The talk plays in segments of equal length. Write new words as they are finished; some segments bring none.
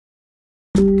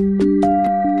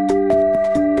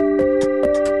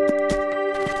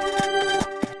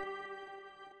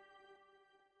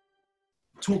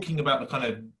talking about the kind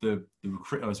of the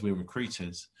recruit, as we're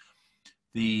recruiters,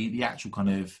 the actual kind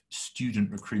of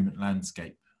student recruitment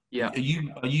landscape. Yeah.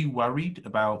 Are you worried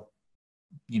about,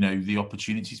 the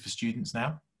opportunities for students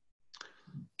now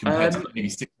compared to maybe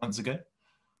 6 months ago?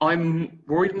 I'm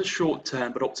worried in the short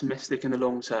term, but optimistic in the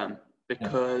long term,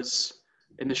 because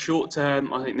in the short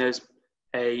term, I think there's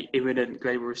a imminent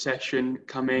global recession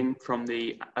coming from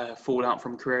the fallout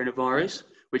from coronavirus,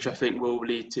 which I think will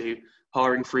lead to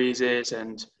hiring freezes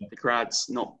and the grads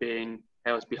not being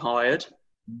able to be hired.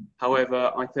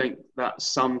 However, I think that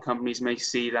some companies may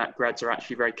see that grads are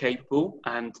actually very capable,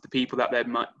 and the people that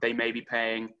they may be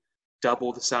paying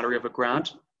double the salary of a grad,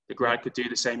 the grad could do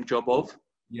the same job of.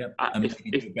 Yeah, and if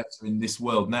do better in this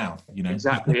world now,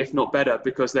 Exactly, if not better,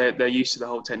 because they're used to the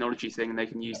whole technology thing and they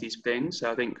can use these things.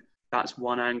 So I think that's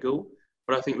one angle.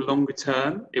 But I think longer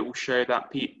term, it will show that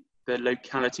the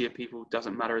locality of people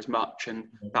doesn't matter as much, and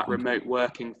that remote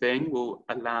working thing will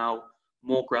allow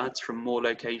more grads from more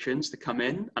locations to come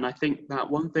in. And I think that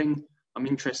one thing I'm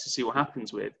interested to see what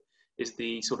happens with is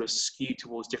the sort of skew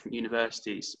towards different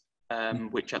universities,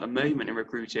 which at the moment in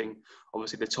recruiting,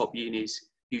 obviously the top unis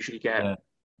usually get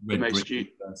the most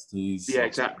universities. Yeah,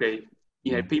 exactly.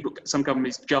 Some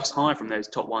companies just hire from those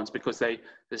top ones because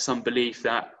there's some belief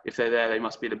that if they're there, they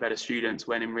must be the better students,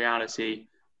 when in reality,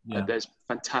 there's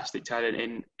fantastic talent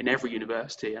in every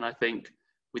university. And I think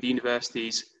with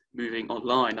universities moving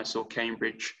online, I saw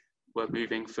Cambridge were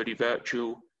moving fully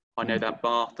virtual. I know that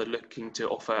Bath are looking to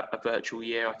offer a virtual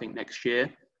year, I think next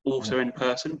year, also in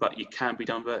person, but it can be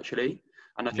done virtually.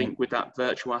 And I think with that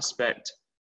virtual aspect,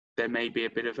 there may be a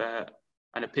bit of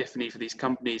an epiphany for these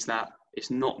companies that it's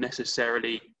not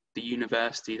necessarily the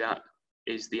university that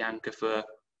is the anchor for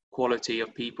quality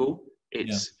of people,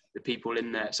 it's the people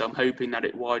in there. So I'm hoping that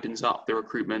it widens up the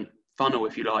recruitment funnel,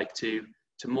 if you like, to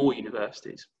more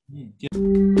universities.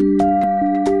 Yeah.